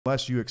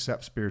unless you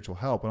accept spiritual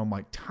help. And I'm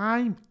like,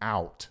 time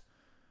out.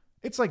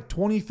 It's like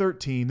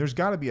 2013. There's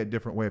got to be a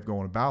different way of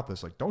going about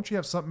this. Like, don't you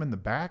have something in the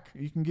back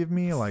you can give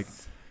me? Like,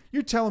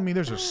 you're telling me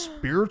there's a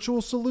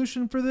spiritual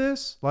solution for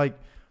this? Like,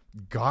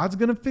 God's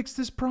going to fix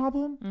this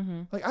problem?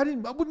 Mm-hmm. Like, I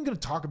wasn't going to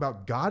talk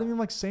about God. I didn't even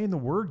like saying the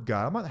word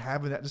God. I'm not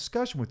having that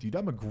discussion with you.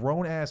 I'm a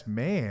grown ass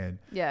man.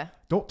 Yeah.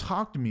 Don't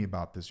talk to me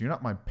about this. You're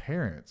not my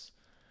parents.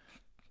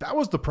 That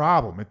was the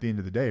problem at the end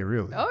of the day,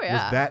 really. Oh,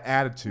 yeah. Was that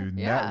attitude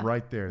and that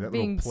right there, that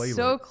being little playlet.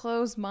 so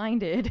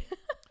close-minded.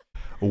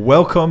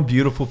 Welcome,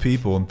 beautiful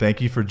people, and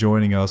thank you for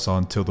joining us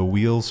on Till the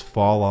Wheels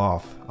Fall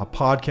Off, a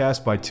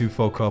podcast by two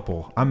folk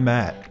couple. I'm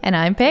Matt. And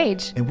I'm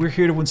Paige. And we're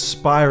here to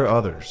inspire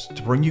others,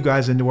 to bring you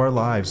guys into our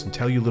lives and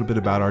tell you a little bit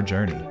about our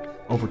journey.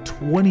 Over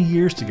 20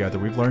 years together,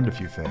 we've learned a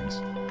few things.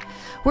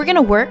 We're going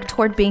to work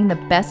toward being the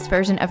best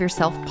version of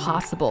yourself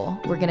possible.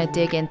 We're going to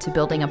dig into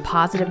building a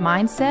positive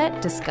mindset,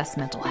 discuss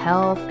mental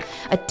health,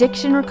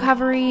 addiction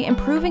recovery,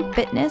 improving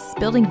fitness,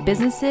 building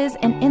businesses,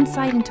 and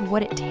insight into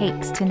what it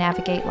takes to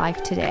navigate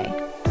life today.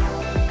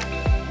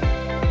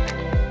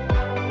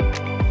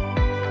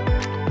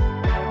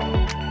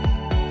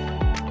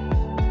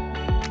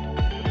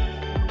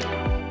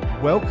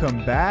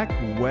 Welcome back.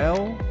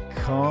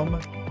 Welcome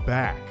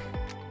back.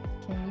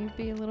 Can you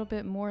be a little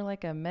bit more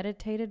like a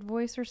meditated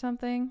voice or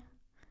something?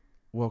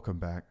 Welcome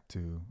back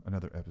to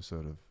another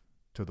episode of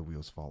Till the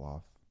Wheels Fall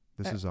Off.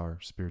 This is our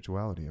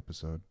spirituality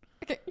episode.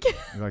 Okay.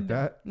 You like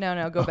that?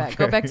 No, go back.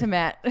 Go back to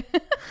Matt.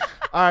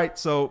 All right,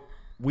 so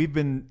we've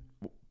been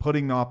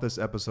putting off this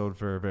episode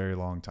for a very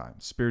long time.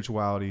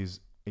 Spirituality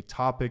is a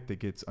topic that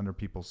gets under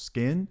people's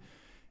skin.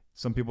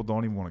 Some people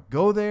don't even want to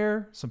go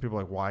there. Some people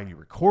are like, why are you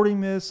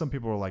recording this? Some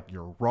people are like,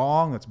 you're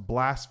wrong. That's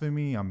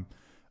blasphemy. I'm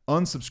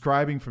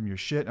unsubscribing from your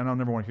shit, and I'll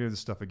never want to hear this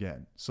stuff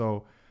again.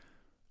 So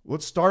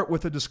let's start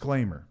with a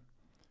disclaimer.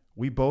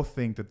 We both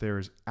think that there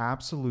is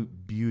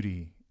absolute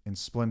beauty and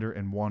splendor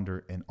and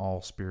wonder in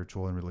all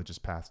spiritual and religious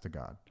paths to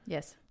God.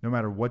 Yes. No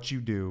matter what you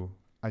do,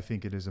 I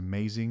think it is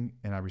amazing,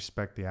 and I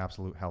respect the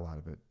absolute hell out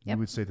of it. Yep. You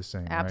would say the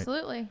same, right?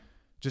 Absolutely.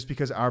 Just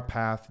because our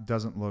path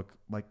doesn't look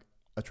like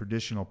a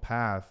traditional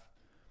path,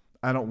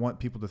 I don't want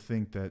people to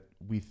think that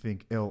we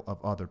think ill of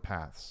other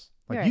paths.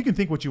 Like, right. You can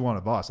think what you want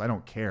of us. I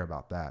don't care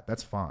about that.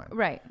 That's fine.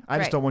 Right. I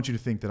just don't want you to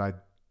think that I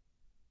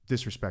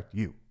disrespect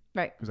you.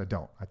 Right. Because I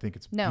don't. I think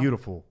it's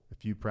beautiful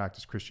if you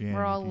practice Christianity.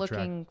 We're all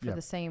looking for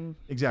the same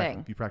exactly.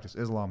 thing. If you practice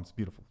Islam, it's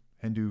beautiful.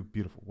 Hindu,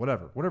 beautiful.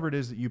 Whatever it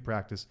is that you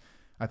practice,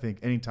 I think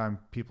anytime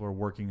people are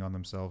working on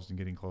themselves and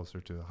getting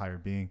closer to a higher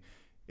being,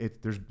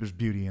 there's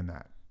beauty in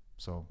that.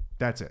 So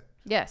that's it.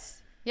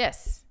 Yes.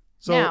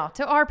 So, now,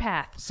 to our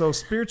path. So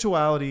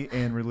spirituality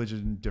and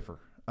religion differ.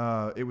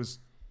 It was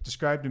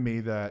described to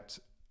me that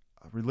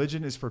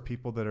religion is for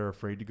people that are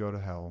afraid to go to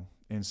hell,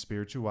 and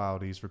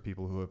spirituality is for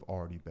people who have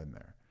already been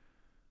there.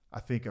 I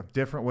think a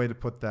different way to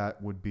put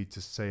that would be to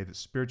say that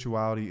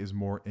spirituality is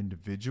more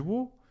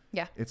individual.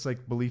 Yeah. It's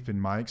like belief in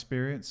my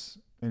experience,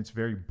 and it's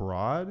very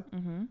broad,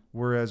 Mm-hmm.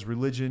 whereas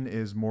religion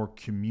is more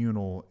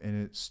communal,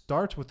 and it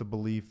starts with a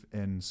belief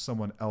in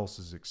someone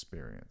else's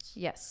experience.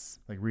 Yes.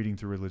 Like reading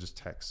through religious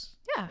texts.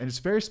 Yeah. And it's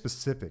very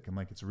specific and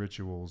like its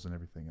rituals and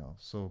everything else.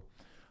 So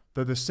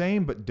they're the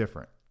same but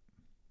different.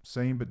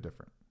 Same but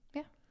different.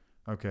 Yeah.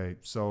 Okay,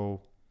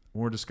 so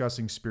when we're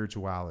discussing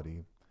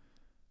spirituality,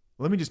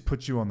 let me just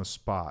put you on the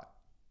spot.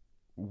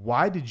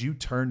 Why did you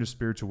turn to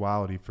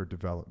spirituality for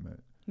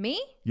development?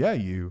 Me? Yeah,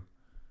 you.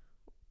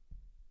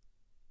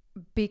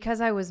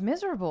 Because I was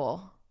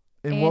miserable.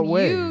 In what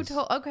ways?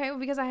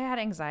 Because I had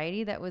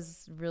anxiety that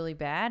was really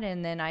bad,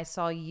 and then I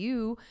saw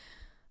you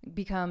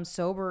become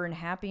sober and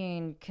happy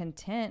and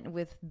content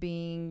with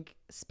being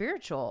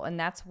spiritual, and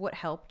that's what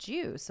helped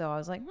you. So I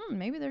was like,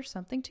 maybe there's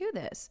something to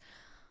this.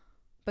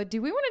 But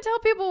do we want to tell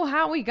people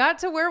how we got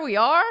to where we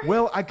are?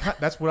 Well,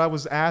 that's what I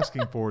was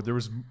asking for. There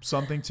was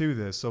something to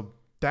this. So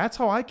that's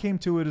how I came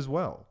to it as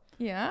well.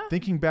 Yeah.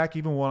 Thinking back,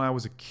 even when I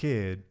was a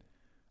kid,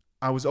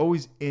 I was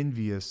always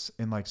envious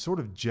and like sort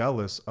of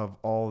jealous of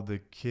all the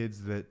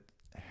kids that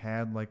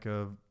had like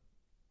a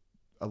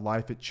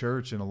life at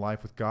church and a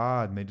life with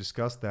God, and they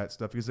discussed that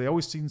stuff because they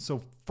always seemed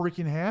so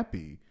freaking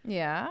happy.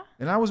 Yeah.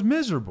 And I was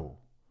miserable.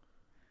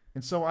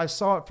 And so I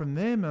saw it from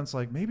them, and it's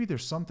like, maybe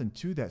there's something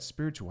to that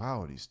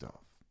spirituality stuff.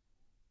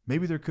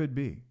 Maybe there could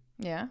be.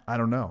 Yeah. I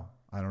don't know.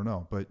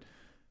 But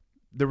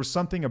there was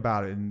something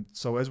about it. And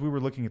so as we were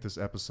looking at this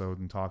episode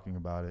and talking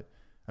about it,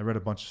 I read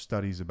a bunch of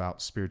studies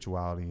about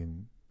spirituality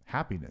and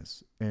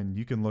happiness. And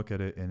you can look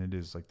at it, and it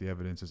is like the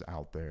evidence is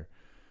out there.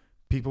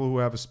 People who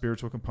have a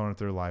spiritual component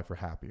to their life are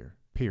happier,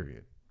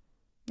 period.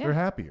 Yeah. They're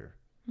happier.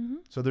 Mm-hmm.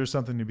 So there's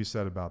something to be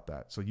said about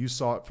that. So you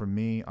saw it from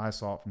me, I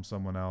saw it from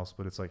someone else,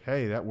 but it's like,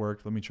 hey, that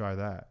worked. Let me try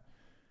that.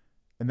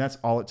 And that's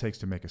all it takes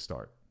to make a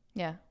start.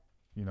 Yeah.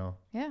 You know?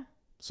 Yeah.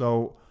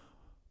 So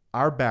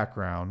our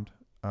background,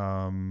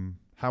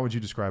 how would you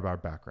describe our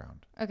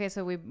background? Okay,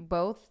 so we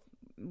both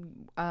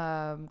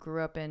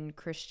grew up in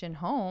Christian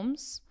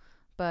homes,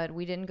 but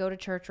we didn't go to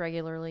church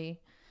regularly.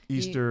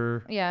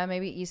 Easter. Yeah,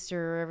 maybe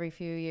Easter every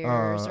few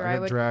years. Or I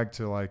got dragged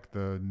to like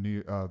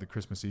the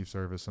Christmas Eve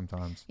service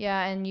sometimes.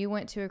 Yeah, and you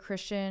went to a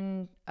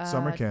Christian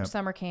summer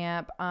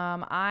camp.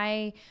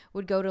 I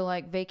would go to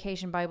like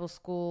vacation Bible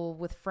school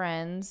with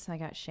friends. I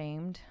got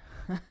shamed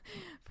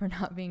for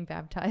not being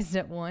baptized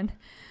at one.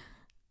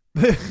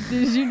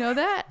 Did you know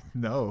that?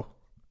 No.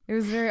 It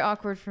was very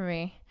awkward for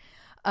me.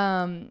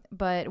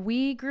 But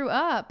we grew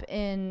up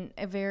in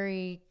a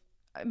very,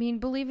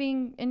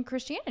 believing in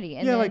Christianity.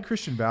 And like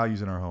Christian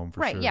values in our home, for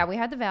sure. Right, yeah, we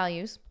had the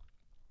values.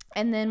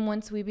 And then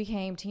once we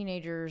became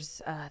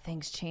teenagers,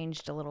 things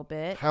changed a little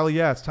bit. Hell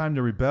yeah, it's time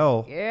to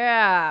rebel.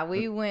 Yeah,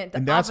 we went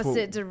the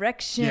opposite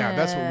direction. Yeah,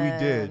 that's what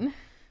we did.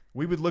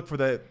 We would look for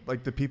that,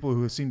 like the people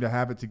who seem to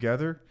have it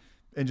together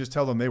and just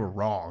tell them they were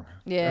wrong.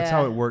 Yeah. That's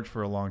how it worked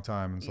for a long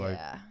time. It's like,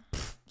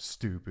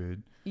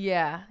 stupid.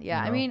 Yeah. You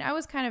know? I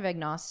was kind of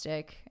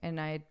agnostic and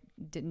I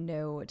didn't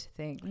know what to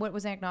think. What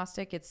was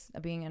agnostic? It's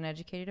being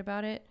uneducated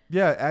about it.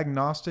 Yeah,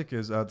 agnostic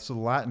is so the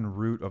Latin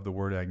root of the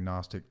word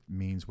agnostic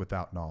means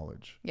without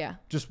knowledge. Yeah.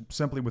 Just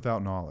simply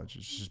without knowledge.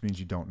 It just means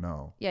you don't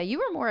know. Yeah, you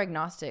were more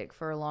agnostic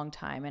for a long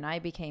time and I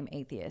became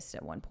atheist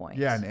at one point.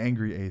 Yeah, an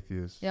angry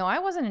atheist. No, I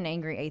wasn't an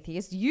angry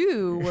atheist.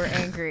 You were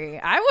angry.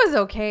 I was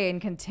okay and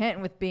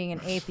content with being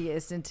an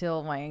atheist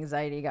until my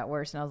anxiety got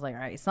worse and I was like,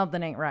 all right,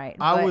 something ain't right.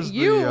 I was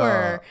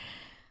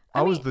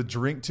the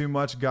drink too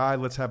much guy.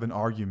 Let's have an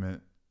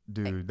argument.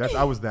 Dude,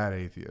 I was that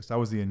atheist. I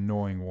was the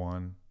annoying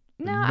one.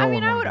 No, I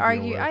would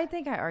argue. I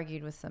think I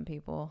argued with some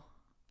people.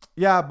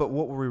 Yeah, but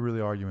what were we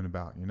really arguing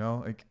about? You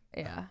know, like,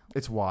 yeah,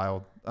 it's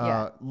wild.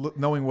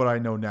 Knowing what I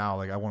know now,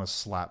 like, I want to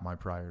slap my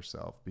prior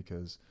self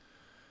because,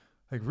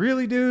 like,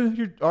 really, dude,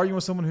 you're arguing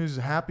with someone who's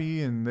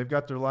happy and they've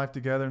got their life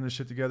together and their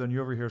shit together, and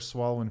you over here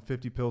swallowing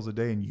 50 pills a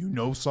day, and you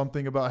know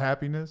something about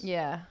happiness.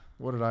 Yeah.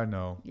 What did I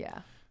know?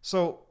 Yeah.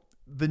 So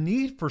the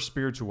need for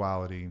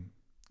spirituality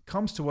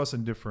comes to us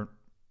in different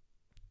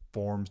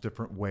forms,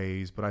 different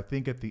ways, but I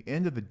think at the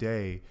end of the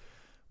day,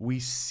 we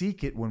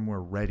seek it when we're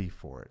ready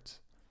for it.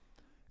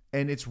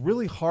 And it's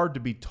really hard to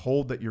be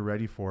told that you're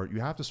ready for it.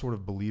 You have to sort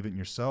of believe it in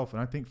yourself. And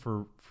I think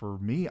for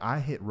me, I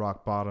hit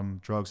rock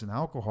bottom, drugs and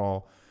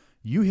alcohol.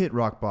 You hit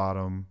rock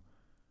bottom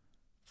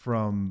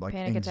from like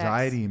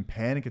anxiety and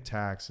panic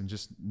attacks and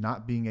just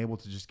not being able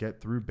to just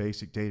get through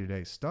basic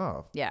day-to-day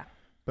stuff. Yeah.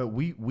 But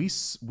we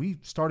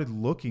started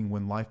looking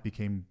when life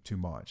became too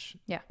much.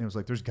 Yeah. And it was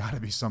like, there's got to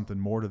be something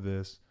more to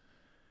this.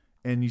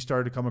 And you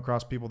started to come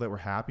across people that were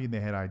happy and they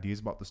had ideas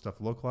about what the stuff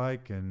looked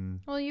like. And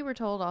well, you were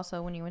told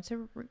also when you went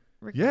to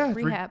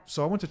rehab.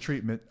 So I went to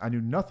treatment. I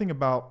knew nothing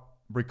about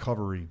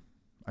recovery.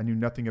 I knew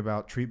nothing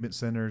about treatment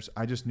centers.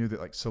 I just knew that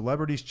like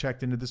celebrities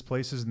checked into these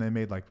places and they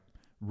made like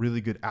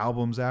really good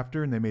albums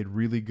after, and they made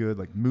really good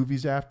like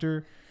movies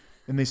after,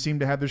 and they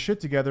seemed to have their shit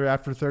together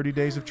after 30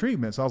 days of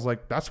treatment. So I was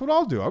like, that's what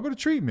I'll do. I'll go to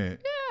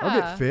treatment. Yeah.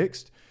 I'll get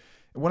fixed.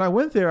 When I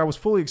went there, I was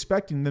fully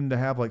expecting them to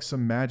have like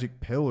some magic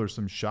pill or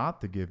some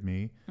shot to give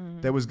me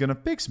that was going to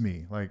fix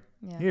me. Like,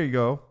 here you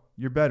go.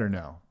 You're better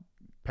now.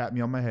 Pat me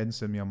on my head and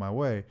send me on my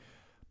way.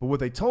 But what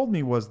they told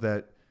me was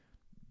that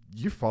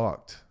you're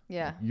fucked.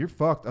 Yeah. You're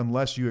fucked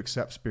unless you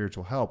accept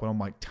spiritual help. And I'm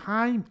like,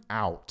 time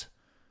out.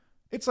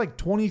 It's like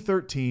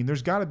 2013.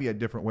 There's got to be a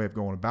different way of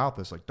going about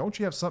this. Like, don't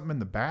you have something in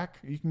the back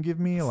you can give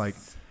me? Like,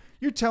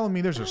 you're telling me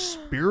there's a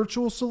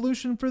spiritual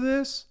solution for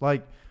this?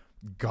 Like,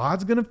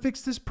 God's gonna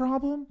fix this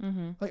problem?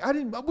 Mm-hmm. Like I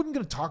wasn't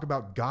gonna talk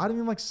about God. I didn't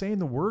even like saying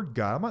the word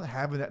God. I'm not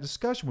having that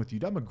discussion with you.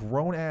 I'm a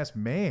grown ass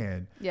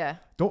man. Yeah.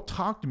 Don't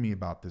talk to me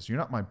about this. You're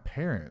not my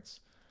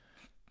parents.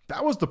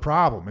 That was the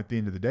problem at the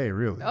end of the day,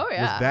 really. Oh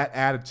yeah. Was that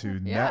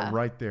attitude and that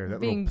right there,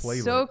 that being little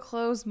playlet. So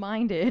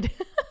close-minded.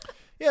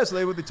 Yeah.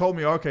 So they told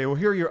me, okay, well,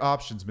 here are your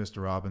options,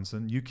 Mr.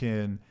 Robinson. You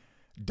can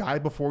die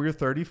before you're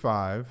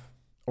 35,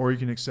 or you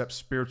can accept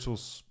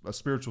a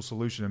spiritual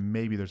solution, and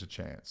maybe there's a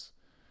chance.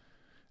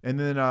 And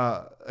then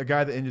a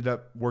guy that ended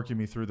up working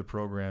me through the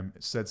program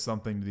said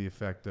something to the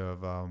effect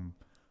of,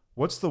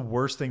 what's the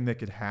worst thing that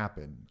could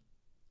happen?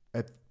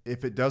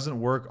 If it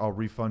doesn't work, I'll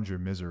refund your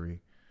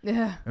misery.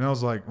 Yeah. And I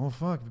was like, well,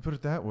 fuck, if you put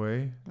it that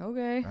way.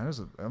 Okay.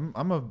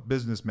 I'm a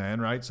businessman,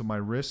 right? So my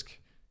risk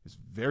is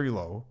very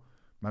low.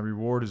 My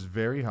reward is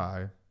very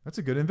high. That's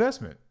a good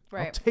investment.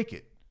 Right. I'll take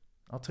it.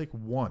 I'll take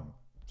one.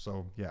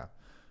 So, yeah,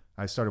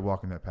 I started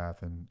walking that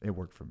path and it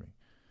worked for me.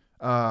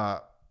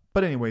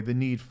 But anyway, the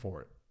need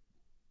for it.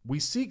 We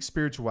seek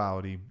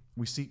spirituality,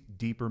 we seek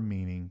deeper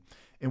meaning,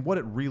 and what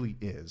it really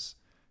is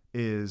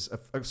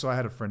so I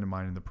had a friend of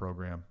mine in the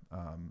program.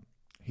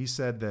 He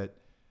said that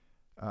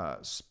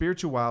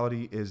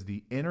spirituality is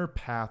the inner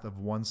path of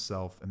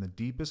oneself and the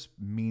deepest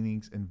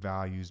meanings and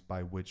values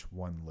by which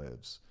one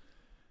lives.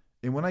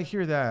 And when I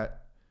hear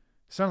that,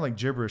 it sounded like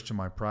gibberish to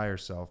my prior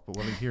self, but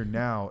what I hear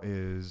now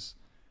is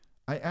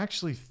I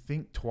actually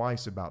think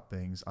twice about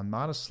things. I'm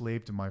not a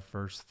slave to my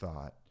first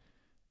thought.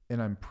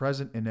 And I'm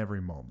present in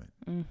every moment.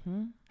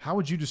 Mm-hmm. How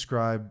would you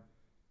describe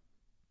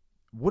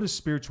what is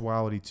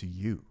spirituality to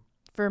you?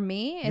 For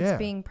me, it's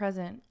being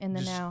present in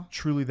the now.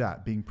 Truly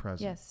that, being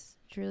present. Yes,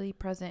 truly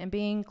present. And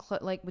being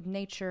like with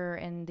nature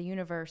and the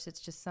universe, it's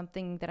just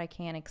something that I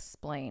can't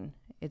explain.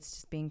 It's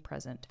just being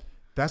present.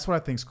 That's what I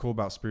think is cool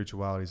about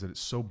spirituality, is that it's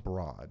so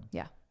broad.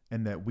 Yeah.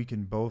 And that we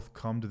can both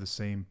come to the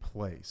same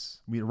place.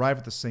 We arrive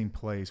at the same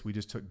place. We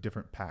just took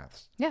different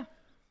paths. Yeah.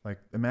 Like,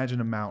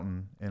 imagine a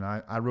mountain, and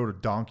I rode a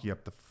donkey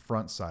up the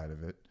front side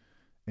of it,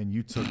 and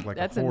you took like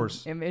a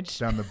horse image.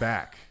 down the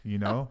back, you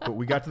know? But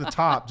we got to the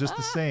top just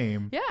the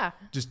same. Yeah.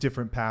 Just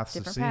different paths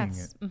of seeing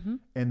it. Mm-hmm.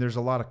 And there's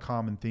a lot of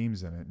common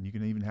themes in it. And you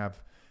can even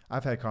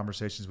I've had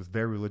conversations with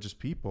very religious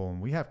people,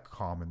 and we have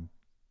common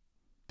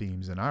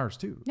themes in ours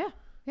too. Yeah.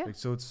 Yeah. Like,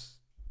 so it's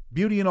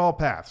beauty in all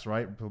paths,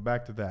 right? Go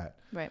back to that.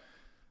 Right.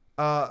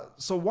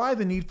 So why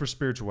the need for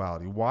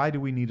spirituality? Why do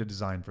we need a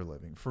design for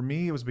living? For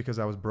me, it was because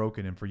I was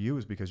broken, and for you, it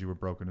was because you were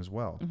broken as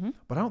well. Mm-hmm.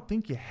 But I don't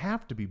think you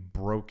have to be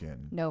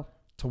broken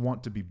to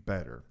want to be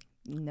better.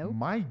 No.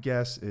 My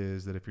guess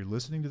is that if you're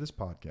listening to this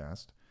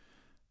podcast,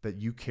 that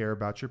you care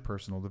about your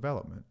personal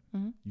development.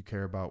 Mm-hmm. You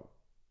care about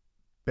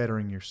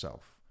bettering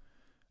yourself.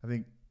 I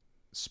think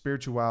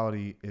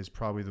spirituality is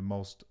probably the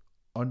most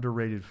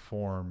underrated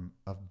form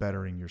of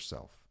bettering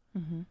yourself.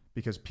 Mm-hmm.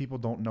 Because people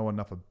don't know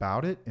enough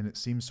about it, and it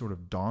seems sort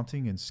of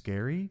daunting and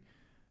scary,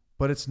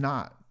 but it's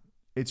not.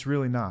 It's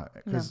really not,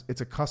 because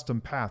it's a custom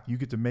path. You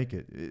get to make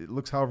it. It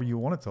looks however you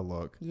want it to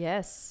look.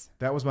 Yes.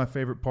 That was my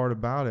favorite part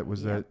about it,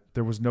 was that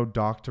there was no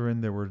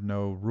doctrine. There were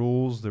no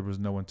rules. There was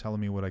no one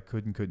telling me what I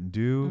could and couldn't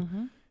do.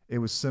 Mm-hmm. It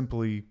was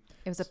simply...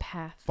 It was a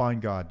path.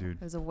 Find God, dude.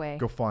 It was a way.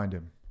 Go find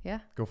him. Yeah.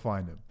 Go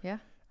find him. Yeah.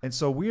 And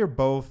so we are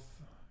both...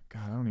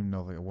 God, I don't even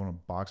know if I want to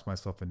box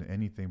myself into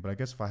anything, but I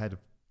guess if I had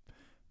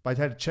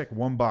to check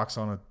one box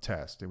on a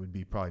test, it would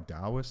be probably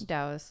Taoist.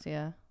 Taoist,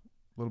 yeah. A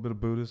little bit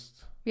of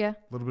Buddhist. Yeah.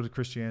 A little bit of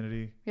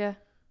Christianity. Yeah. A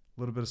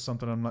little bit of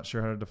something I'm not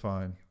sure how to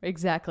define.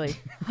 Exactly.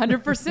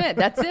 100%.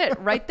 That's it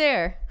right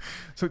there.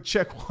 So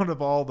check one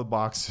of all the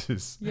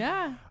boxes.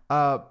 Yeah.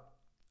 But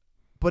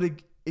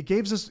it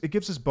gives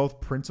us both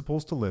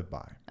principles to live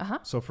by. Uh-huh.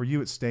 So for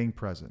you, it's staying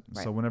present.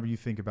 Right. So whenever you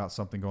think about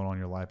something going on in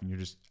your life and you're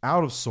just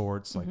out of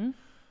sorts, like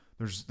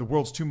the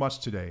world's too much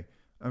today.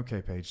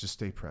 Okay, Paige, just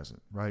stay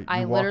present, right?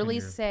 I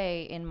literally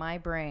say in my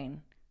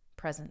brain,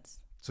 presence.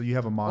 So you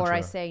have a mantra. Or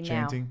I say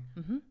chanting?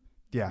 now. Mm-hmm.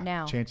 Yeah,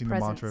 now. Chanting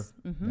Presence. the mantra.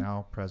 Mm-hmm.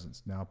 Now,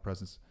 presence. Now,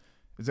 presence.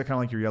 Is that kind of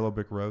like your Yellow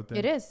Brick Road thing?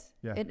 It is.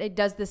 Yeah. It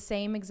does the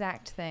same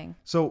exact thing.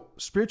 So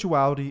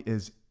spirituality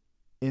is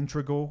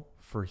integral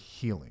for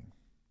healing.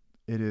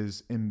 It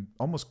is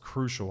almost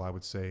crucial, I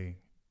would say,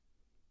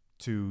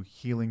 to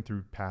healing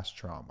through past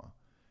trauma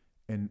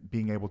and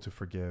being able to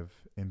forgive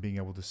and being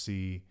able to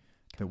see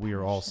that we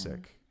are all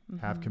sick.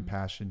 Have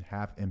compassion,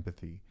 have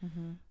empathy.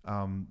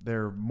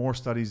 There are more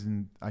studies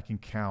than I can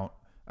count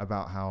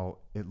about how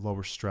it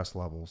lowers stress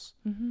levels,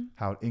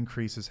 how it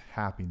increases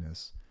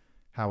happiness,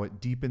 how it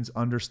deepens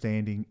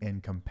understanding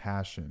and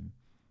compassion,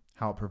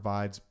 how it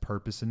provides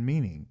purpose and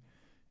meaning.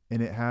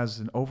 And it has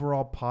an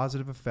overall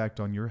positive effect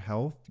on your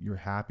health, your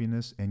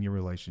happiness, and your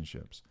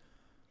relationships.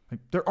 Like,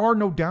 there are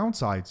no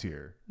downsides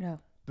here. No.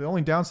 The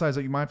only downside is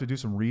that you might have to do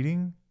some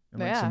reading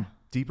and some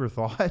deeper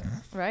thought.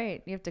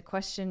 Right. You have to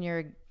question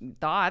your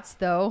thoughts,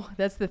 though.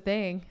 That's the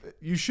thing.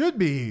 You should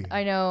be.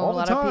 I know. All a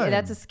lot the of people. time.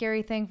 That's a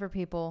scary thing for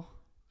people.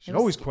 You should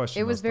always question.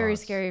 It was those very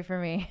thoughts. scary for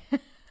me.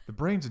 The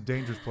brain's a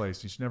dangerous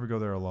place. You should never go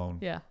there alone.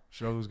 Yeah. You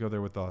should always go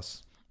there with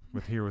us.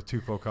 With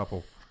two folk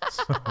couple.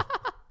 So.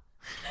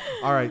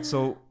 All right.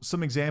 So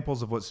some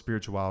examples of what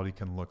spirituality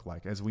can look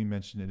like. As we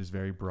mentioned, it is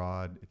very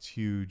broad. It's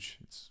huge.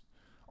 It's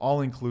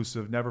all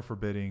inclusive, never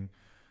forbidding.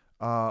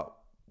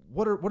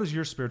 What is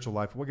your spiritual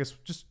life? Well, I guess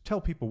just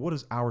tell people, what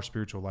does our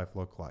spiritual life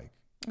look like?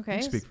 Okay.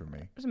 You speak for me.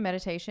 There's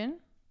meditation.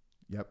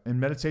 Yep. And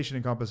meditation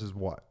encompasses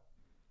what?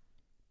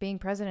 Being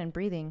present and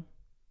breathing.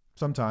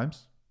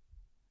 Sometimes.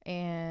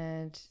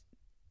 And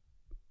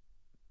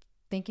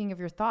thinking of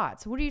your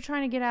thoughts. What are you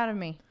trying to get out of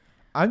me?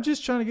 I'm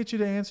just trying to get you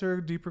to answer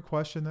a deeper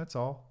question. That's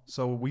all.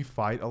 So we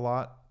fight a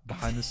lot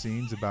behind the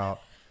scenes about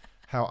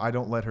how I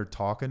don't let her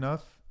talk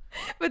enough.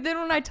 But then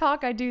when I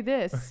talk, I do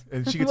this.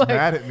 And she gets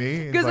mad at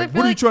me. And 'cause I like, feel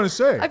what are you like- trying to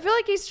say? I feel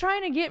like he's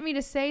trying to get me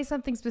to say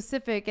something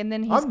specific, and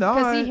then I'm not.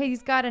 because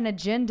he's got an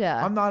agenda.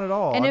 I'm not at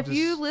all. And I'm if just-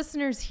 you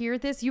listeners hear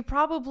this, you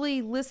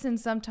probably listen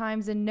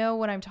sometimes and know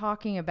what I'm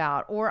talking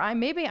about. Or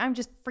maybe I'm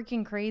just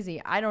freaking crazy.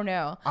 I don't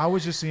know. I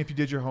was just seeing if you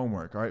did your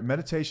homework. All right.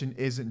 Meditation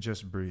isn't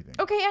just breathing.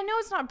 Okay, I know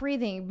it's not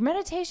breathing.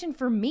 Meditation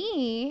for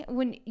me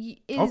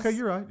is Okay,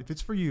 you're right. If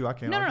it's for you, I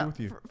can't argue with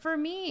you. For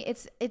me,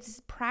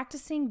 it's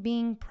practicing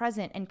being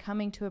present and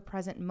coming to a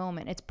present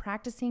moment. It's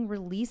practicing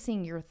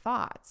releasing your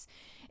thoughts.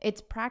 It's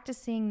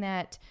practicing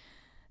that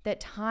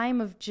time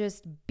of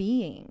just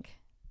being.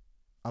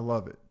 I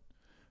love it.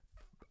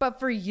 But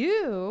for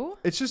you,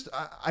 It's just,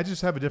 I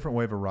just have a different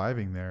way of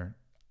arriving there.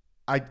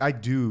 I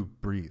do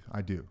breathe.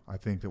 I do. I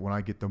think that when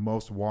I get the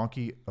most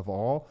wonky of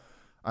all,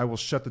 I will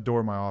shut the door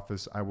of my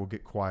office. I will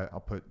get quiet. I'll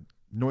put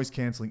noise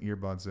canceling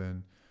earbuds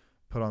in,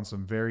 put on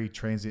some very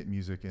transient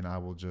music, and I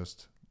will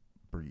just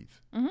breathe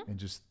and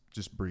just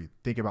breathe.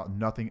 Think about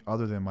nothing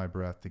other than my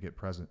breath to get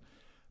present.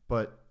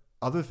 But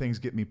other things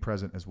get me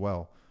present as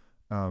well.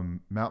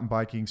 Mountain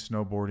biking,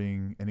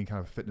 snowboarding, any kind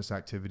of fitness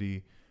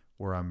activity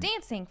where I'm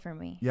dancing for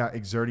me. Yeah,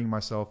 exerting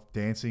myself,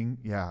 dancing.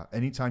 Yeah,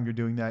 anytime you're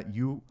doing that,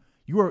 you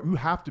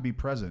have to be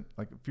present.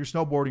 Like if you're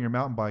snowboarding or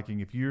mountain biking,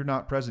 if you're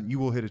not present, you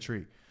will hit a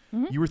tree.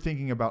 You were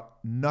thinking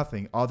about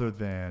nothing other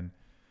than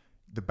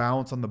the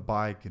balance on the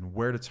bike and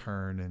where to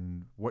turn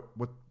and what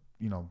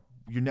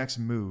your next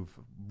move.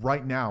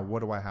 Right now,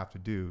 what do I have to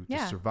do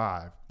to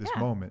survive this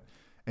moment?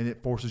 And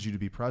it forces you to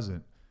be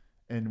present.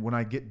 And when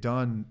I get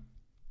done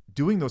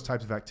doing those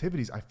types of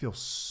activities, I feel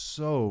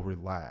so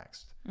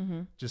relaxed.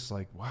 Just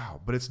like, wow.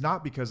 But it's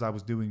not because I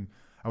was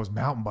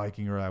mountain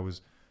biking or I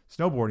was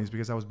snowboarding. It's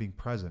because I was being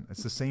present.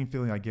 It's the same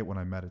feeling I get when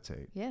I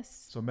meditate.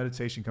 Yes. So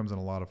meditation comes in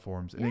a lot of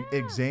forms. And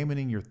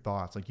examining your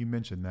thoughts, like you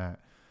mentioned that,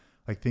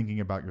 like thinking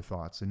about your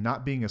thoughts and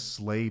not being a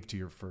slave to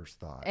your first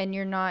thought. And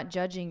you're not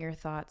judging your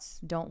thoughts.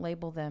 Don't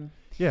label them.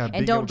 Yeah.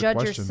 And don't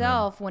judge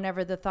yourself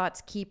whenever the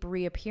thoughts keep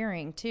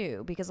reappearing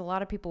too, because a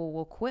lot of people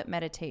will quit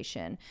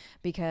meditation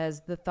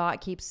because the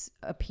thought keeps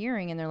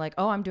appearing and they're like,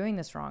 oh, I'm doing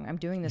this wrong. I'm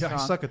doing this wrong. I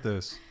suck at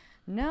this.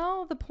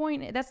 No,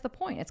 that's the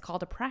point. It's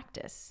called a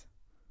practice.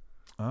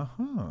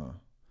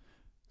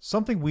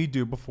 Something we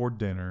do before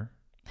dinner.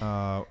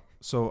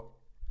 So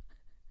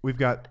we've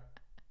got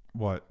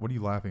what? What are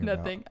you laughing about?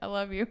 Nothing. I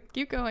love you.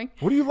 Keep going.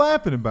 What are you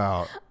laughing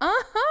about?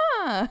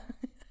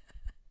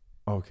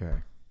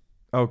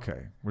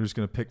 Okay. We're just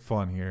gonna pick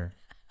fun here.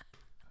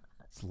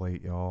 It's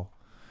late, y'all.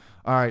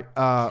 All right.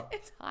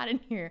 It's hot in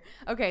here.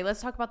 Okay,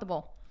 let's talk about the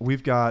bowl.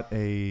 We've got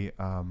a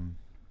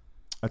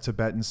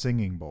Tibetan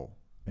singing bowl,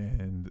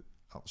 and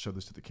I'll show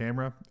this to the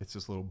camera. It's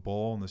this little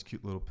bowl and this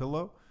cute little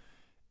pillow.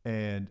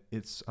 And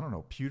it's, I don't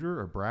know, pewter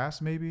or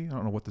brass maybe. I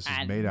don't know what this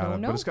is made out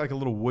of, but it's got like a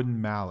little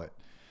wooden mallet.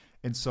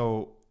 And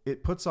so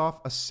it puts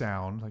off a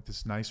sound, like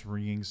this nice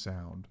ringing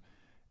sound.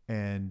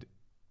 And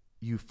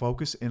you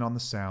focus in on the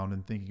sound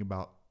and thinking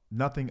about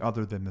nothing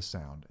other than the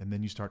sound. And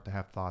then you start to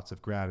have thoughts of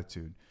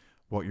gratitude,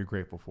 what you're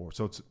grateful for.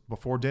 So it's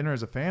before dinner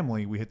as a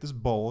family, we hit this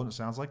bowl and it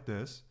sounds like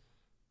this.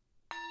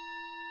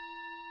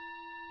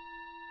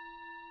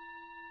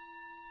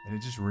 And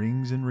it just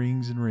rings and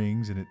rings and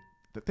rings, and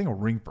that thing will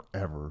ring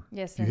forever.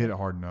 Yes, if you hit it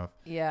hard enough.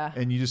 Yeah.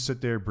 And you just sit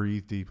there,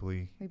 breathe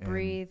deeply. We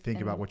breathe. Think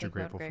about what you're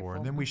grateful for.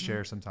 And then we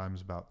share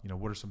sometimes about,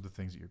 what are some of the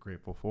things that you're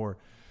grateful for.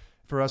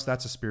 For us,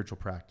 that's a spiritual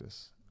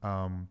practice.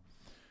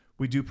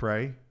 We do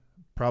pray,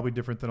 probably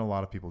different than a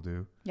lot of people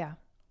do. Yeah.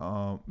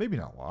 Maybe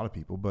not a lot of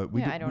people, but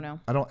I don't know.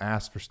 I don't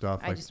ask for stuff.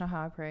 I just know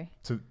how I pray.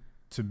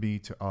 To me,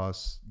 to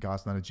us,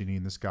 God's not a genie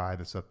in the sky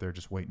that's up there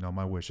just waiting on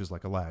my wishes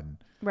like Aladdin.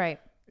 Right.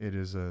 It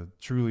is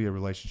truly a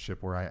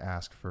relationship where I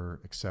ask for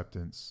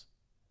acceptance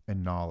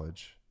and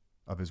knowledge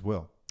of his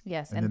will.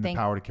 Yes. And then the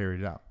power to carry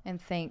it out.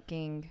 And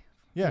thanking,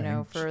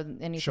 and for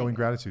anything. Showing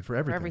gratitude for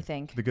everything. For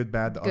everything. The good,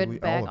 bad, the ugly,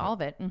 all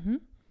of it.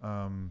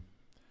 Mm-hmm.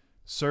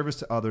 Service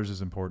to others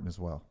is important as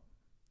well.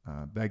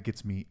 That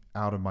gets me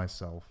out of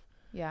myself.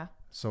 Yeah.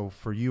 So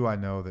for you, I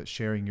know that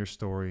sharing your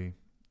story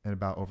and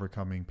about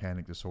overcoming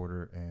panic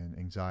disorder and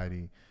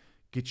anxiety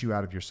get you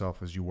out of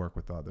yourself as you work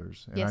with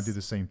others. And I do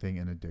the same thing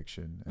in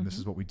addiction. And this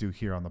is what we do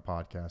here on the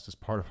podcast as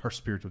part of our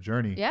spiritual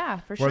journey. Yeah,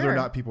 for sure. Whether or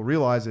not people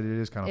realize it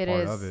is kind of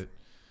part of it.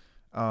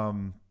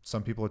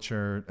 Some people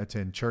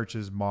attend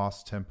churches,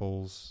 mosques,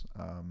 temples.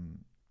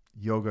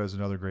 Yoga is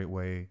another great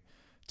way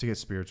to get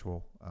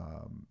spiritual.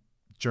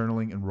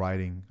 Journaling and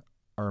writing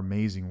are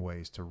amazing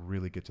ways to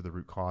really get to the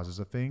root causes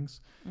of things.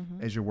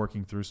 As you're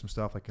working through some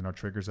stuff, like in our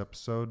triggers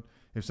episode,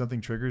 if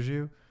something triggers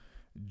you,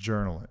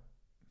 journal it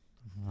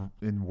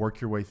and work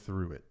your way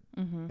through it.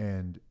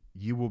 And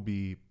you will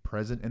be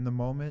present in the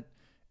moment,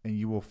 and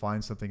you will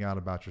find something out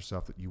about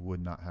yourself that you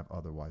would not have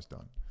otherwise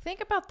done. Think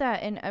about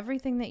that in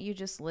everything that you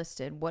just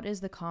listed. What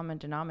is the common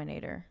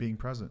denominator? Being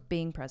present.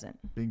 Being present.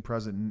 Being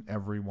present in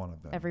every one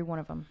of them. Every one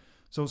of them.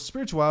 So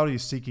spirituality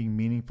is seeking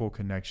meaningful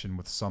connection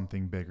with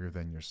something bigger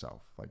than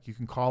yourself. Like you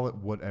can call it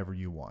whatever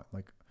you want.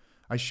 Like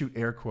I shoot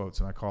air quotes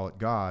and I call it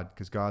God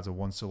because God's a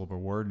one-syllable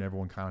word and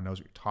everyone kind of knows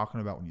what you're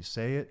talking about when you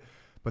say it.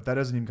 But that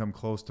doesn't even come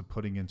close to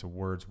putting into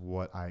words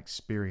what I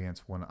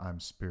experience when I'm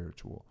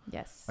spiritual.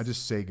 Yes. I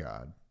just say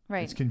God.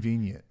 Right. It's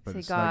convenient. But say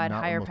it's God, like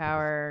not higher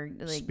power,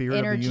 like spirit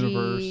energy. Of the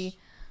universe,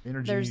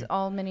 energy. There's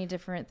all many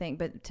different things.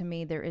 But to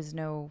me, there's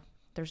no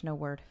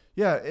word.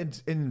 Yeah.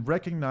 And in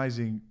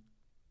recognizing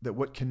that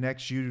what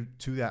connects you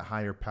to that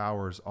higher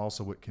power is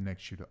also what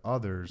connects you to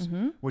others,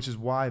 which is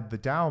why the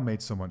Tao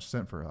made so much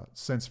sense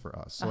for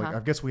us. So like, I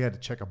guess we had to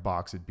check a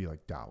box. It'd be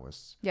like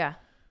Taoists. Yeah.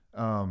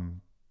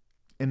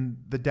 And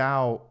the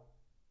Tao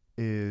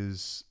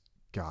is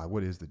God.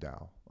 What is the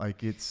Tao?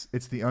 Like it's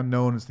the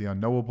unknown. It's the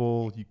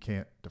unknowable. You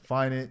can't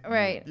define it.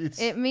 Right.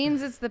 It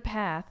means it's the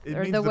path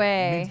or the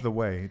way. It means the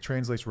way. It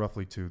translates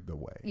roughly to the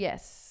way.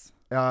 Yes.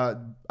 I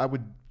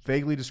would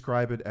vaguely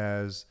describe it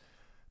as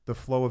the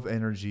flow of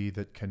energy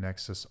that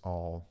connects us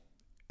all.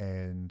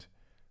 And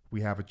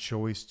we have a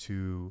choice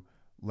to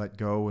let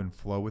go and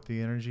flow with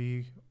the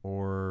energy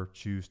or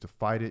choose to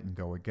fight it and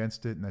go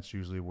against it. And that's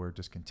usually where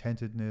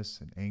discontentedness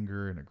and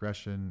anger and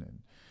aggression and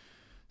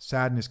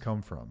sadness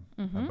come from.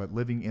 But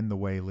living in the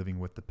way, living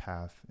with the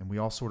path. And we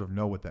all sort of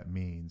know what that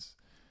means.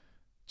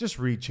 just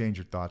read Change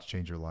Your Thoughts,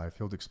 Change Your Life.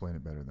 He'll explain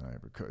it better than I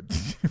ever could.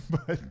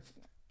 But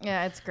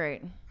yeah, it's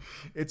great.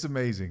 It's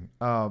amazing.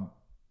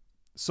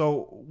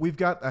 So we've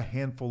got a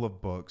handful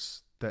of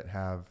books that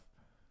have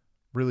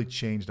really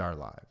changed our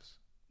lives.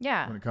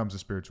 Yeah. When it comes to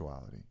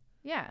spirituality.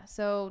 Yeah.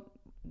 So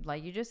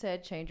like you just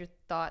said, Change Your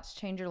Thoughts,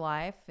 Change Your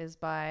Life is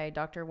by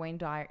Dr. Wayne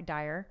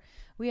Dyer.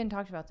 We hadn't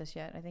talked about this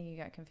yet. I think you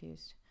got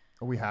confused.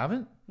 Oh, we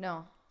haven't?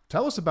 No.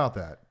 Tell us about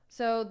that.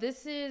 So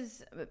this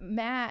is,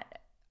 Matt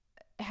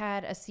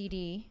had a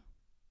CD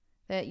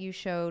that you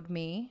showed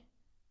me.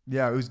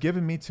 Yeah, it was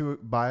given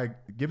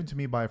to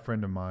me by a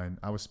friend of mine.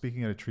 I was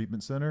speaking at a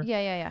treatment center.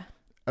 Yeah.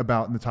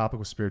 About the topic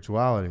of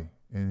spirituality,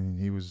 and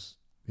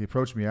he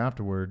approached me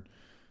afterward,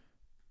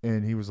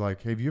 and he was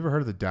like, "Hey, have you ever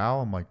heard of the Tao?"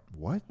 I'm like,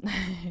 "What? I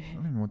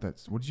don't even know what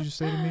that's. What did you just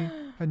say to me?"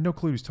 I had no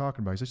clue what he was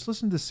talking about. He said, "Just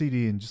listen to the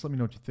CD and just let me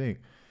know what you think."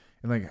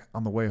 And like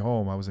on the way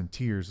home, I was in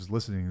tears just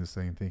listening to this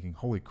thing and thinking,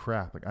 "Holy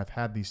crap! Like I've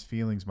had these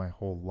feelings my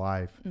whole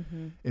life,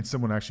 and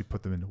someone actually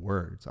put them into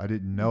words. I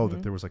didn't know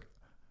that there was like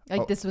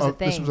this was a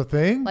thing. This was a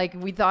thing. Like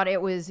we thought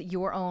it was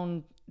your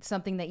own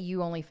something that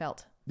you only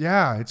felt."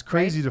 Yeah, it's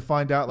crazy to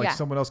find out like Yeah.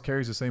 someone else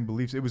carries the same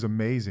beliefs. It was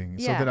amazing.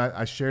 Yeah. So then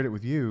I shared it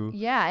with you.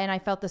 Yeah, and I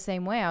felt the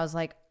same way. I was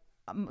like,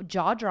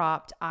 jaw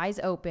dropped, eyes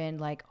open,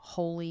 like,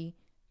 holy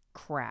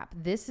crap.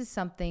 This is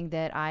something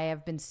that I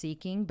have been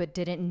seeking, but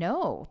didn't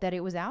know that it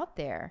was out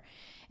there.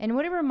 And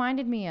what it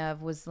reminded me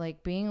of was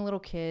like being a little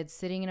kid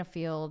sitting in a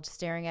field,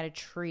 staring at a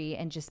tree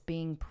and just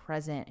being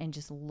present and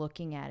just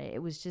looking at it.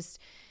 It was just,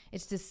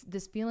 it's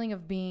this feeling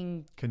of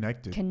being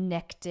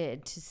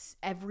connected to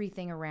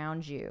everything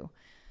around you.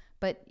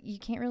 But you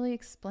can't really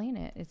explain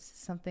it. It's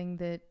something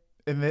that...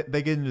 And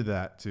they get into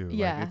that too.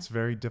 Yeah. Like, it's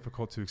very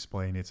difficult to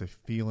explain. It's a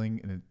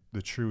feeling in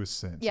the truest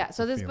sense. Yeah. It's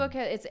So a this feeling. book,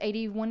 it's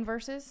 81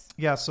 verses.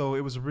 Yeah. So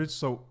it was rich.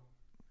 So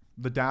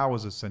the Tao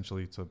was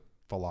essentially, it's a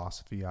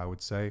philosophy, I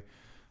would say.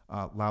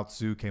 Lao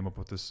Tzu came up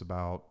with this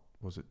about,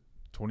 was it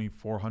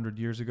 2,400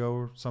 years ago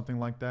or something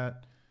like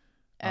that?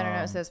 I don't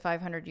know. It says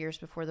 500 years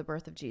before the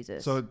birth of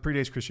Jesus. So it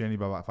predates Christianity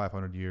by about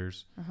 500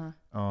 years.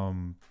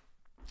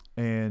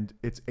 And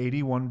it's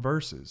 81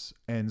 verses,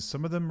 and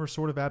some of them are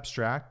sort of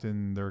abstract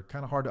and they're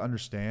kind of hard to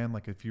understand.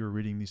 Like if you were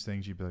reading these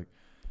things, you'd be like,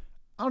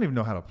 I don't even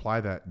know how to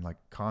apply that in like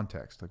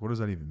context. Like, what does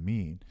that even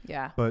mean?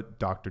 Yeah. But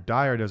Dr.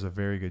 Dyer does a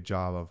very good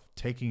job of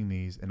taking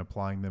these and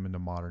applying them into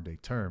modern day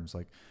terms.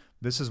 Like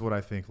this is what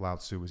I think Lao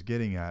Tzu was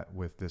getting at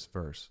with this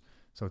verse.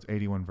 So it's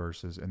 81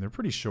 verses and they're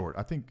pretty short.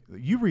 I think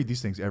you read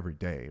these things every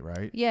day,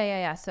 right?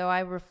 Yeah. So I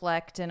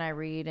reflect and I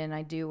read and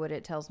I do what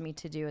it tells me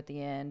to do at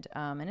the end.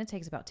 And it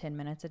takes about 10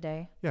 minutes a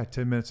day. Yeah,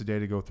 10 minutes a day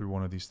to go through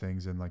one of these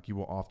things. And like you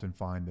will often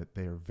find that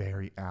they are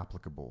very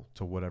applicable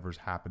to whatever's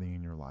happening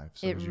in your life.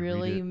 So it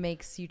really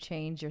makes you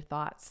change your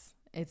thoughts.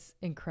 It's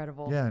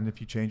incredible. Yeah, and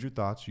if you change your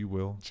thoughts, you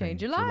will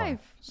change your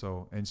life.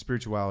 So, and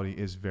spirituality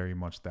is very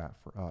much that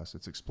for us.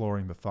 It's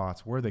exploring the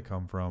thoughts, where they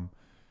come from,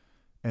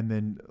 and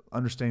then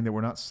understanding that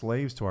we're not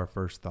slaves to our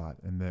first thought,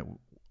 and that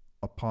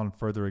upon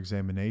further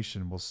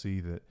examination, we'll see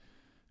that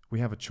we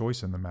have a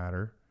choice in the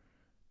matter,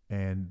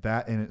 and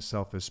that in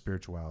itself is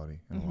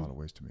spirituality in a lot of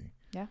ways to me.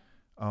 Yeah.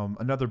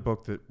 Another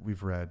book that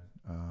we've read,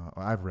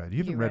 I've read. You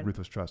haven't read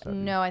Ruthless Trust, have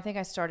you? No, I think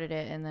I started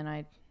it, and then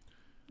I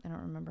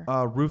don't remember.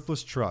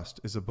 Ruthless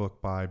Trust is a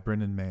book by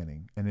Brennan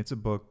Manning, and it's a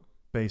book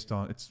based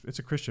on, it's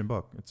a Christian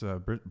book.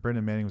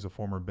 Brennan Manning was a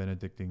former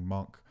Benedictine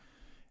monk,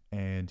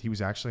 and he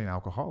was actually an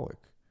alcoholic,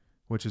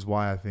 which is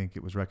why I think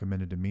it was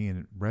recommended to me and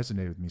it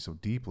resonated with me so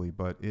deeply.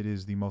 But it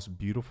is the most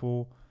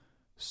beautiful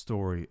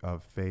story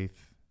of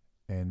faith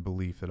and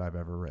belief that I've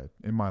ever read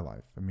in my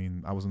life. I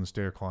mean, I was on the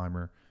stair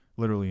climber,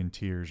 literally in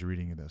tears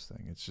reading this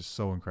thing. It's just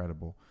so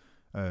incredible.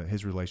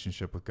 His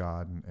relationship with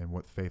God and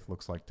what faith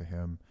looks like to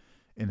him,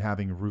 and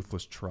having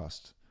ruthless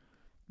trust,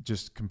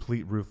 just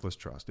complete ruthless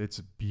trust.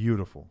 It's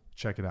beautiful.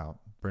 Check it out.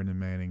 Brennan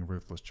Manning,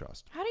 Ruthless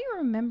Trust. How do you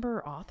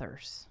remember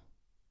authors?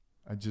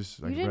 I just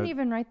you didn't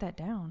even write that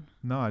down.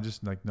 No, I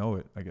just like know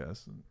it, I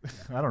guess.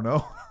 I don't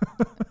know.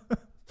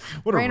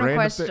 What random a random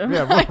question.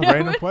 Yeah, what a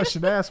random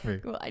question to ask me.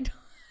 Well, I'm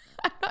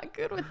not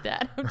good with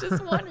that. I'm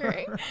just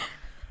wondering.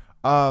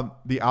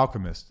 The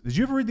Alchemist. Did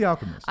you ever read The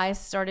Alchemist? I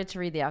started to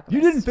read The Alchemist.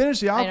 You didn't finish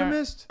The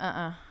Alchemist?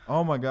 Uh-uh.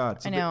 Oh my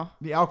God. So I know.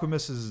 The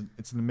Alchemist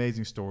it's an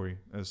amazing story,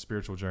 a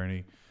spiritual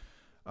journey.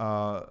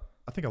 I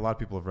think a lot of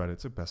people have read it.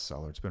 It's a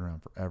bestseller. It's been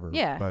around forever.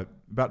 Yeah. But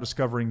about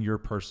discovering your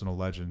personal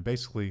legend,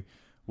 basically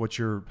what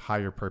your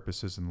higher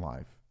purpose is in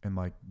life, and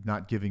like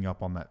not giving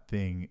up on that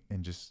thing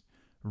and just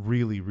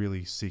really,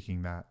 really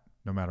seeking that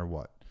no matter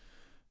what.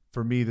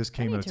 For me, this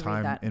came at a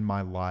time in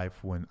my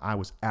life when I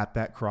was at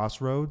that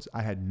crossroads.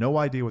 I had no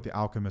idea what The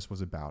Alchemist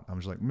was about. I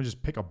was like, let me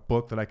just pick a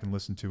book that I can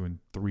listen to in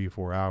 3 or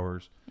 4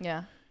 hours.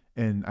 Yeah.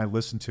 And I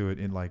listened to it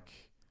and like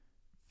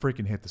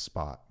freaking hit the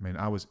spot. Man,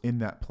 I was in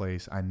that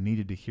place. I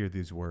needed to hear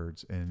these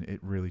words, and it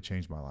really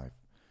changed my life.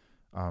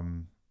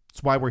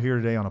 It's why we're here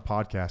today on a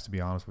podcast, to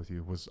be honest with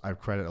you. I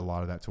credit a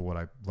lot of that to what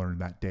I learned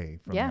that day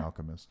from The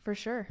Alchemist. For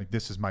sure. Like,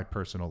 this is my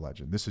personal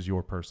legend. This is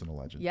your personal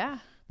legend. Yeah.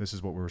 This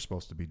is what we were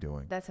supposed to be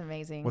doing. That's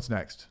amazing. What's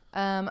next?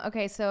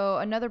 Okay, so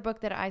another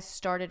book that I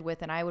started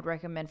with and I would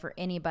recommend for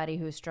anybody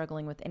who is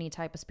struggling with any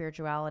type of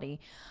spirituality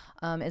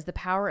is The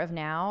Power of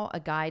Now, A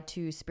Guide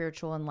to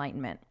Spiritual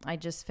Enlightenment. I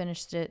just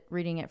finished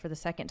reading it for the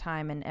second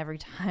time, and every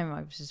time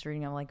I was just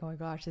reading, I'm like, oh my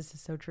gosh, this is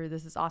so true.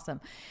 This is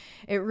awesome.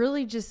 It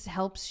really just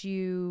helps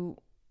you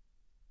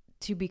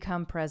to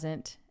become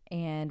present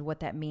and what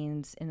that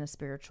means in a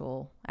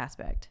spiritual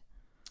aspect.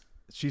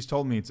 She's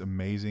told me it's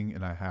amazing,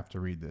 and I have to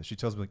read this. She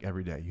tells me like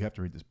every day, you have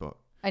to read this book.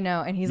 I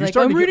know, and he's like,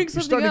 I'm reading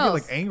something else. You're starting to get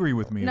like angry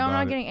with me. No, about I'm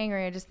not it. getting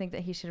angry. I just think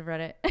that he should have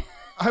read it.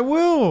 I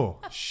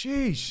will.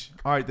 Sheesh.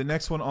 All right, the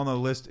next one on the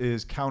list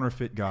is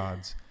Counterfeit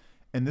Gods.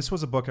 And this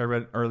was a book I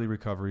read early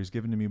recovery. It's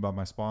given to me by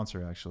my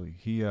sponsor, actually.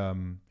 He's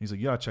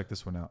like, yeah, check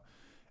this one out.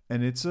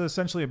 And it's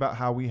essentially about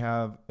how we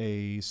have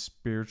a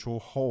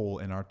spiritual hole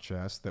in our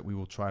chest that we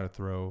will try to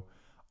throw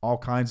all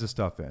kinds of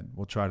stuff in.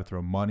 We'll try to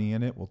throw money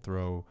in it. We'll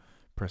throw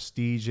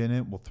prestige in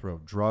it. We'll throw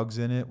drugs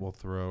in it. We'll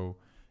throw,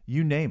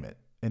 you name it,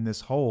 in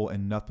this hole,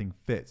 and nothing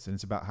fits. And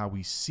it's about how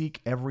we seek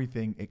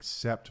everything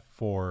except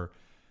for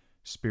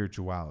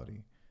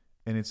spirituality.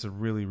 And it's a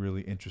really,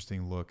 really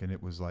interesting look. And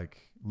it was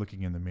like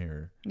looking in the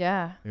mirror.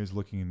 Yeah. It was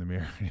looking in the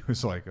mirror. And it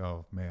was like,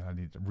 oh man,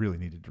 I really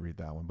needed to read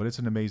that one. But it's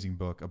an amazing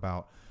book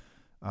about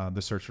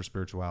the search for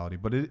spirituality.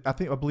 But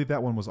I believe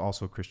that one was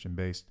also Christian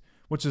based,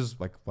 which is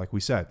like we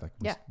said,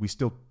 we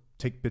still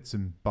take bits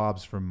and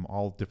bobs from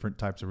all different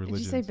types of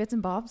religions. Did you say bits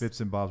and bobs? Bits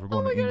and bobs. We're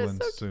going to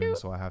England soon,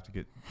 so I have to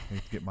get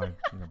my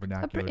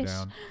vernacular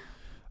down.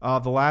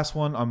 The last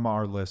one on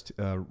our list,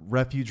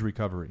 Refuge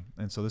Recovery.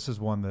 And so this is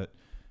one that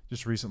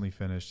just recently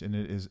finished, and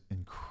it is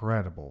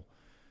incredible.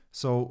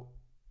 So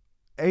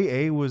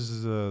AA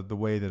was the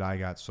way that I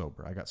got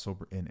sober. I got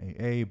sober in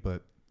AA,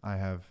 but I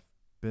have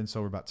been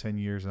sober about 10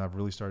 years, and I've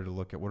really started to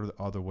look at what are the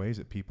other ways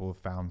that people have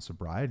found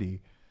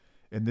sobriety.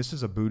 And this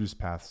is a Buddhist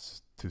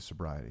path to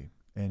sobriety.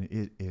 And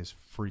it is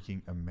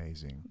freaking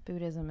amazing.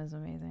 Buddhism is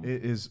amazing.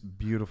 It is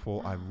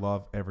beautiful. I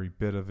love every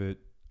bit of it.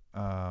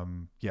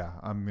 I'm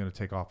going to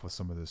take off with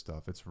some of this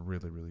stuff. It's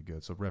really, really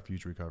good. So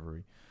Refuge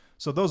Recovery.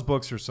 So those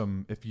books are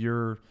some, if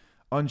you're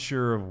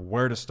unsure of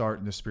where to start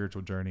in the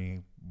spiritual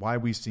journey, why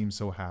we seem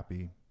so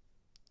happy,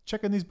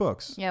 check in these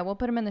books. Yeah, we'll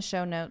put them in the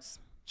show notes.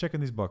 Check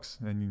in these books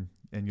and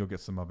you'll get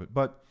some of it.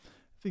 But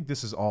I think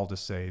this is all to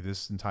say,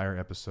 this entire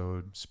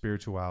episode,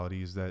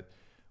 spirituality, is that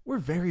we're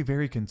very,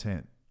 very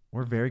content.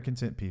 We're very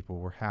content people.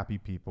 We're happy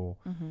people.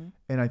 Mm-hmm.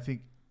 And I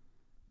think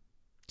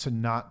to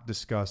not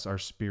discuss our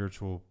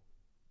spiritual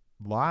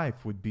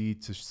life would be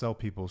to sell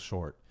people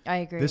short. I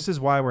agree. This is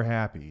why we're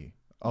happy.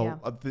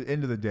 At the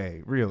end of the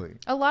day, really.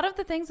 A lot of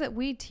the things that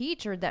we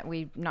teach, or that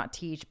we not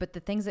teach, but the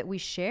things that we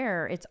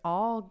share, it's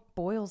all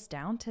boils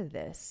down to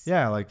this.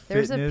 Yeah, like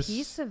there's fitness. There's a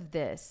piece of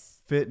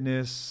this.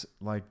 Fitness,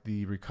 like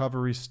the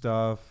recovery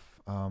stuff,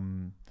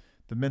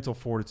 the mental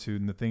fortitude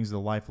and the things, the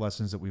life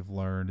lessons that we've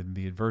learned and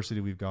the adversity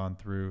we've gone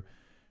through.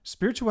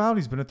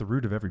 Spirituality's been at the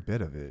root of every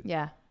bit of it.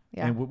 Yeah.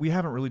 Yeah. And we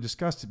haven't really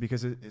discussed it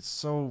because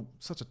it's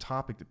such a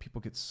topic that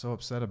people get so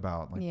upset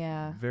about. Like,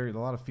 yeah. A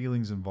lot of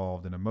feelings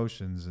involved and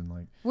emotions and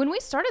like. When we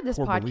started this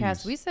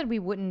podcast, beliefs. We said we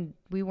weren't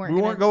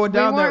going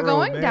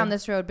down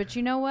this road. But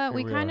you know what?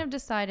 We kind of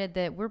decided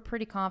that we're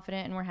pretty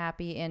confident and we're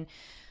happy, and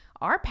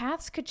our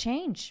paths could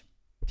change.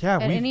 Yeah.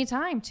 At any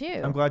time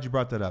too. I'm glad you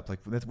brought that up.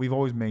 Like we've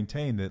always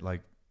maintained that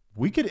like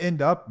we could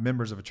end up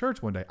members of a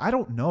church one day. I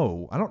don't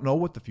know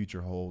what the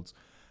future holds.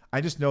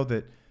 I just know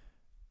that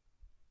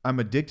I'm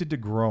addicted to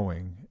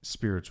growing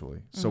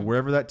spiritually. So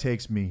wherever that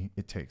takes me,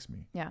 it takes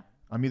me. Yeah.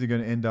 I'm either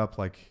going to end up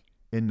like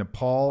in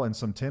Nepal in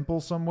some temple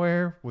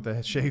somewhere with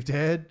a shaved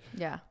head.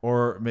 Yeah.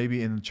 Or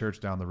maybe in the church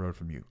down the road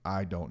from you.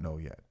 I don't know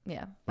yet.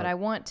 Yeah. But I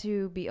want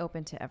to be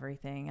open to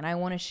everything. And I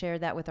want to share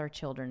that with our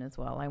children as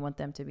well. I want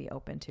them to be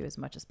open to as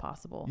much as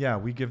possible. Yeah.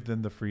 We give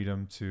them the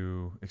freedom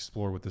to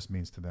explore what this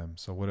means to them.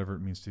 So whatever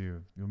it means to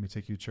you. You want me to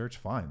take you to church?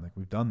 Fine. Like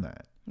we've done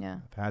that.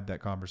 Yeah. I've had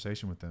that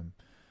conversation with them.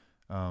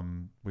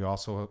 We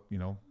also,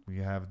 we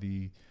have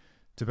the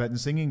Tibetan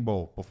singing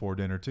bowl before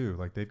dinner too.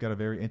 Like they've got a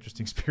very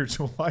interesting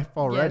spiritual life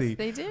already. Yes,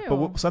 they do.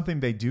 But something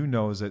they do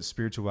know is that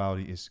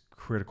spirituality is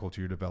critical to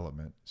your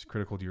development. It's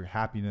critical to your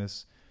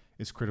happiness.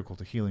 It's critical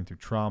to healing through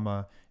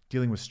trauma,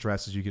 dealing with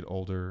stress as you get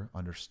older,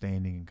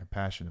 understanding and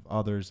compassion of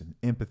others, and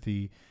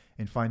empathy,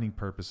 and finding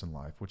purpose in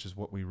life, which is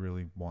what we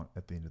really want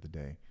at the end of the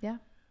day. Yeah.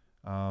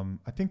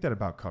 I think that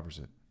about covers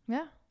it.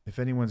 Yeah. If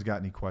anyone's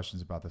got any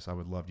questions about this, I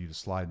would love you to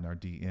slide in our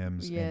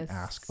DMs and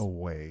ask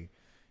away.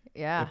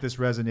 Yeah. If this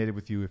resonated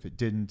with you, if it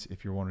didn't,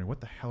 if you're wondering what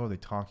the hell are they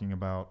talking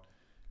about,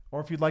 or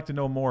if you'd like to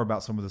know more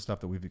about some of the stuff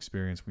that we've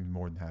experienced, we'd be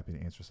more than happy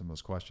to answer some of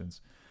those questions.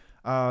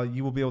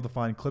 You will be able to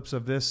find clips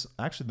of this,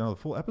 actually the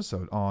full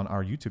episode, on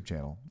our YouTube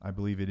channel. I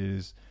believe it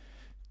is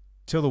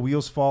Till the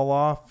Wheels Fall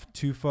Off,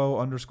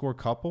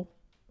 Tufo_couple,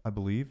 I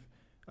believe.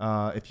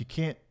 If you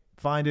can't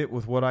find it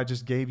with what I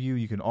just gave you,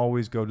 you can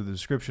always go to the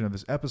description of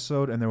this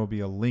episode and there will be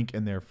a link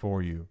in there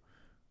for you.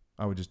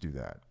 I would just do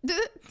that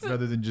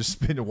rather than just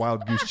spin a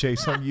wild goose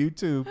chase on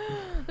YouTube.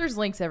 There's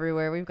links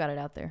everywhere. We've got it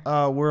out there.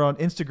 We're on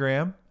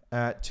Instagram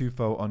at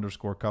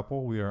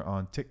 @tufo_couple. We are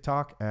on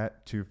TikTok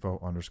at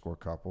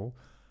 @tufo_couple.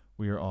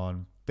 We are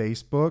on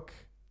Facebook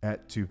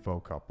at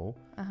 @tufocouple.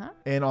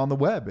 And on the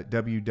web at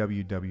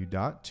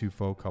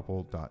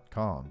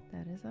www.tufocouple.com.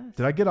 That is us.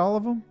 Did I get all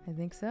of them? I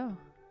think so.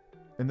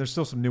 And there's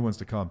still some new ones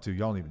to come too.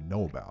 Y'all don't even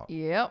know about.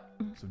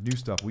 Yep. Some new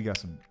stuff. We got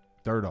some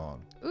dirt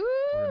on. Ooh.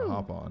 We're gonna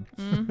hop on.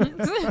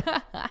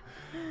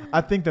 I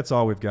think that's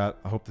all we've got.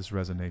 I hope this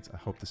resonates. I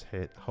hope this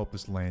hit. I hope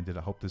this landed.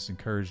 I hope this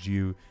encouraged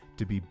you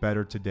to be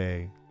better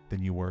today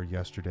than you were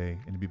yesterday,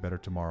 and to be better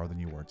tomorrow than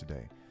you were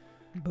today.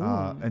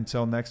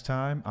 Until next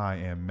time, I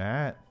am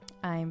Matt.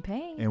 I'm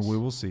Paige. And we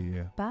will see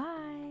you. Bye.